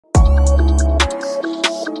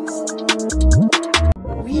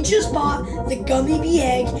just bought the Gummy Bee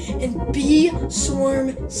Egg and Bee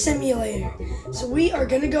Swarm Simulator. So we are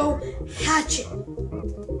gonna go hatch it.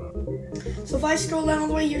 So if I scroll down all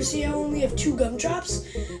the way here, see I only have 2 gumdrops.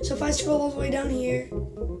 So if I scroll all the way down here,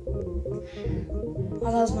 oh,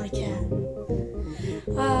 that was my cat.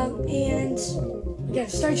 And we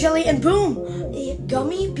got Star Jelly, and boom, a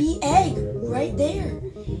Gummy Bee Egg right there.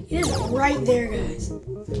 It is right there, guys.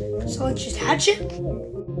 So let's just hatch it.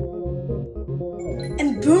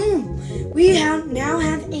 And boom, we now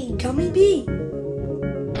have a Gummy Bee.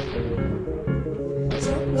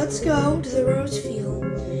 So let's go to the rose field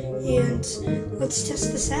and let's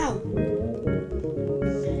test this out.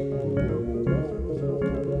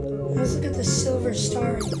 Let's look at the silver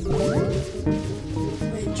star,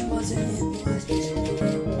 which wasn't in the last piece of the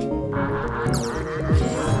video.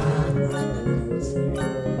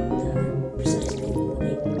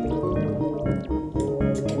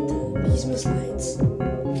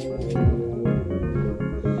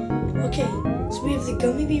 Okay, so we have the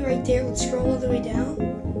Gummy Bee right there. Let's scroll all the way down.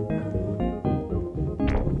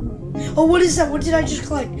 Oh, what is that? What did I just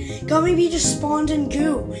collect? Gummy Bee just spawned in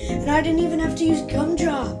goo, and I didn't even have to use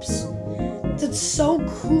gumdrops. That's so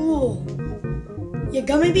cool. Yeah,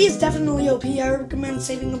 Gummy Bee is definitely OP. I recommend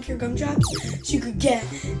saving up your gumdrops so you could get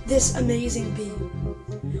this amazing bee.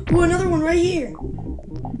 Ooh, another one right here.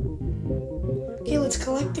 Okay, let's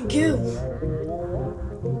collect the goo.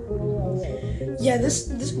 Yeah, this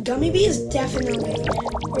Gummy Bee is definitely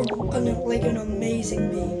like an amazing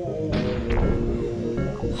bee.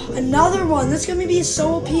 Another one. This Gummy Bee is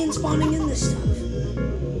so OP in spawning in this stuff.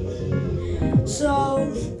 So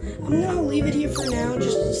I'm gonna leave it here for now.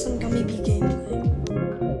 Just some Gummy Bee gameplay.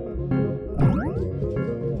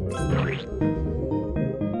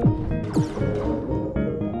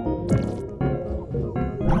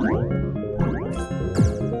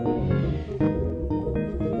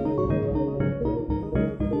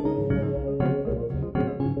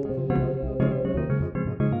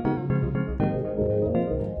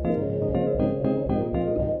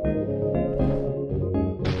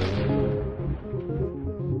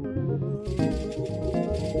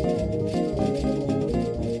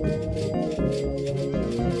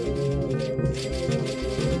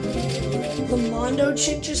 The Mondo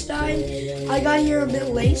chick just died. I got here a bit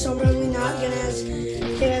late, so I'm probably not gonna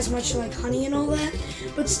get as much like honey and all that.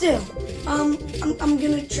 But still, I'm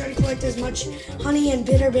gonna try to collect as much honey and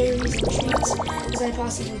bitter berries and treats as I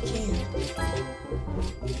possibly can.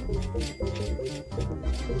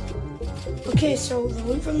 Okay, so the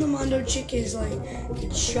loot from the Mondo chick is like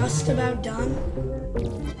just about done.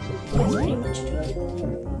 It's pretty much done.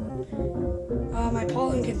 My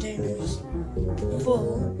pollen container's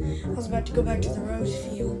full. I was about to go back to the rose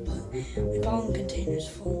field, but my pollen container's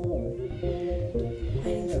full.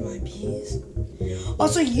 Waiting for my bees.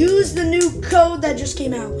 Also, use the new code that just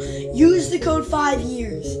came out. Use the code 5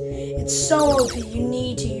 years. It's so OP. You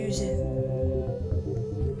need to use it.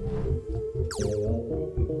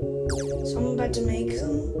 So I'm about to make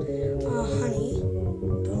some honey.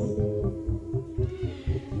 Boom.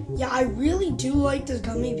 Yeah, I really do like this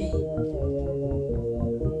Gummy Bee.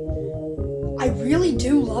 I really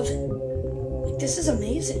do love it. Like, this is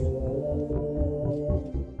amazing.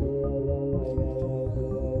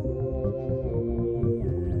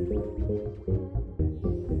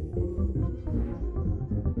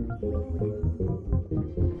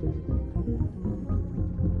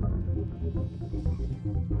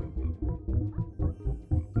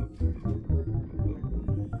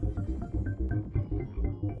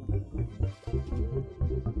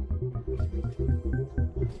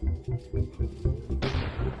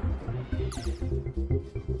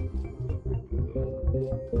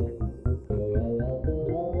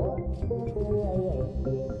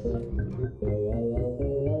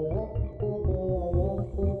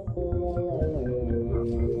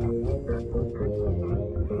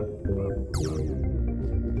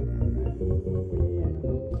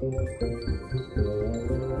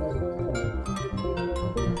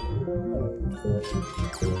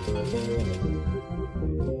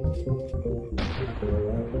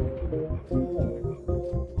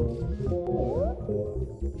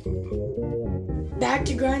 Back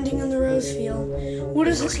to grinding on the rose field. What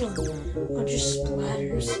is this one? Oh, just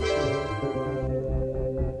splatters.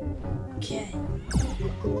 Okay.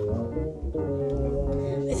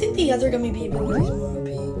 I think the other Gummy Bee ability is more OP.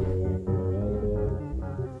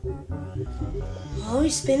 Oh,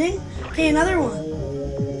 he's spinning? Okay, another one.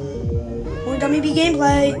 More Gummy Bee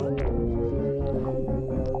gameplay.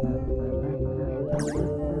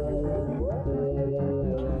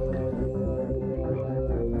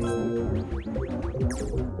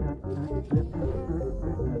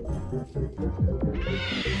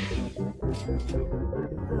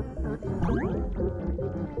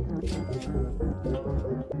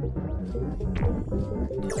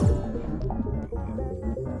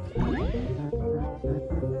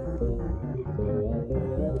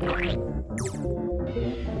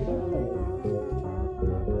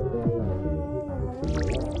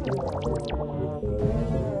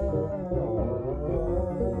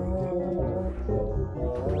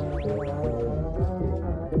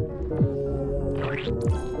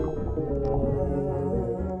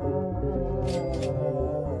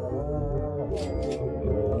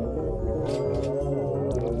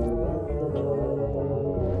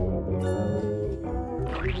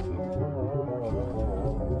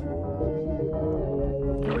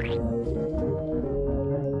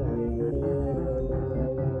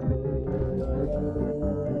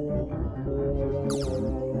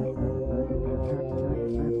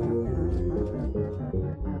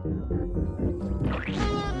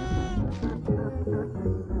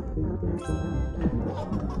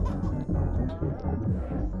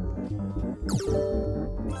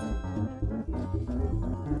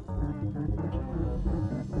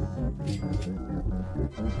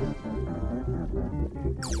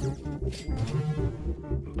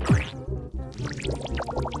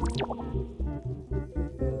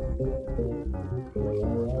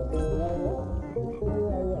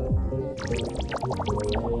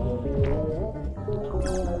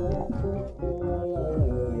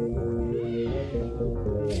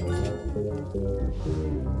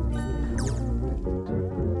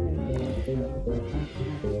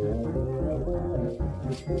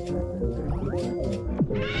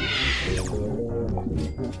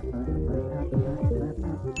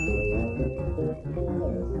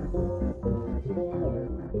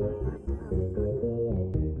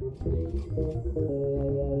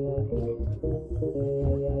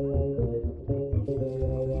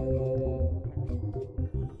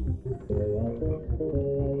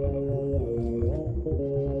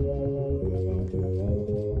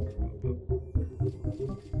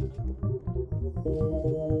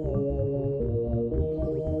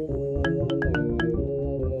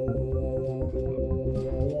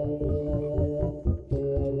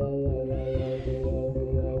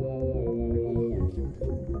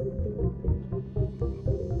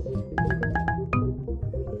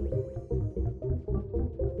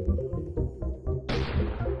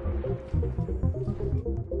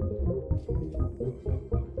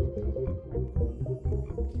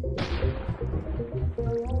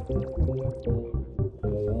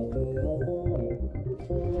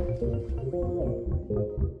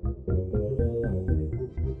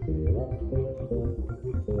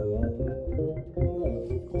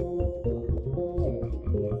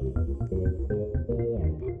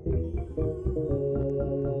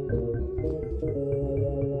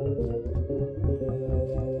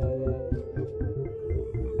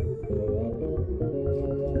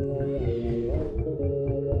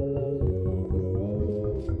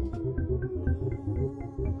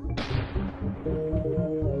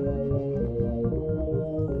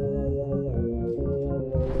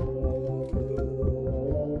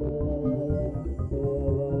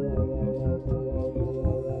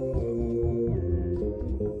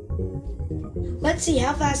 Let's see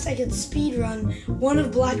how fast I can speed run one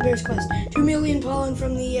of Black Bear's quests. 2 million pollen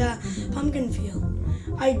from the pumpkin field.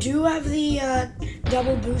 I do have the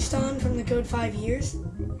double boost on from the code 5 years.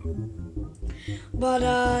 But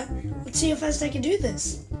let's see how fast I can do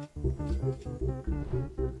this.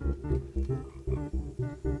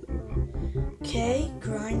 Okay,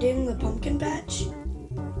 grinding the pumpkin patch.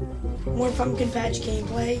 More pumpkin patch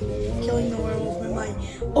gameplay. Killing the werewolf with my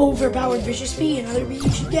overpowered vicious bee. Another bee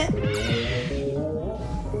you should get.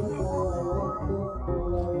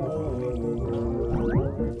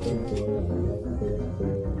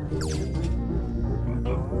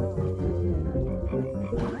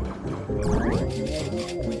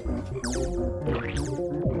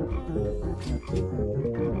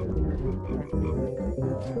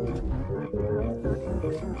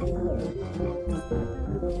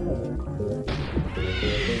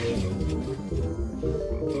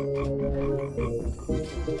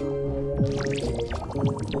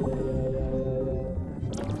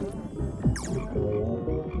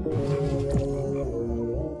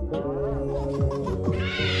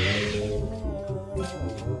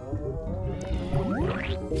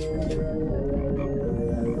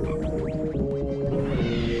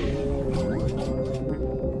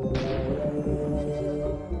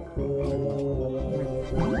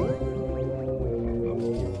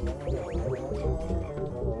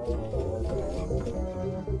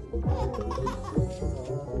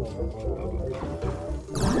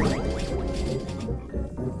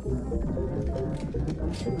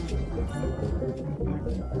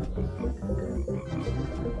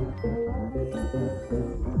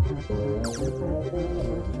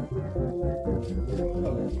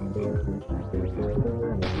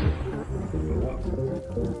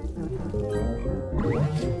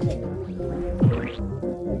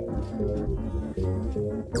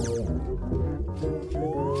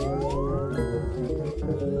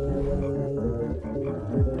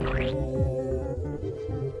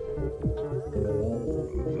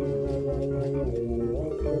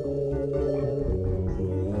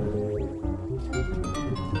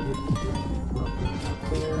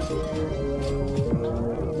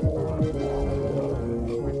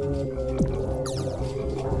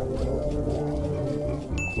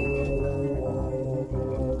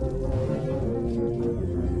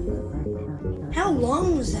 How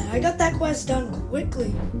long was that? I got that quest done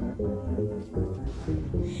quickly.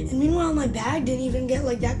 And meanwhile, my bag didn't even get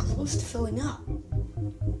like that close to filling up.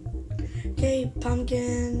 Okay,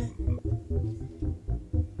 pumpkin.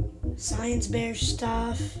 Science bear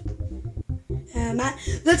stuff.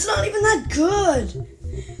 That's not even that good.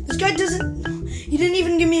 This guy doesn't, he didn't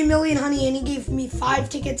even give me a million honey, and he gave me 5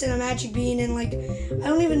 tickets and a magic bean and like, I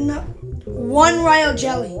don't even know, 1 royal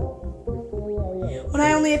jelly. When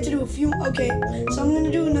I only have to do a few. Okay, so I'm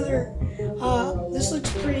gonna do another. This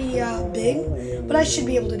looks pretty big, but I should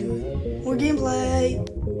be able to do it. More gameplay.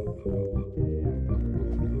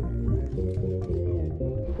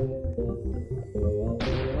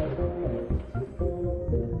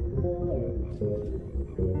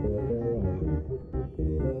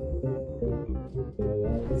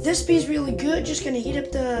 This bee's really good. Just gonna heat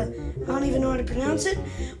up the. I don't even know how to pronounce it,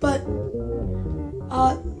 but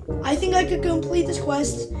I think I could complete this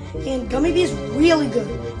quest, and Gummy Bee is really good.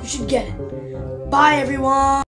 You should get it. Bye, everyone.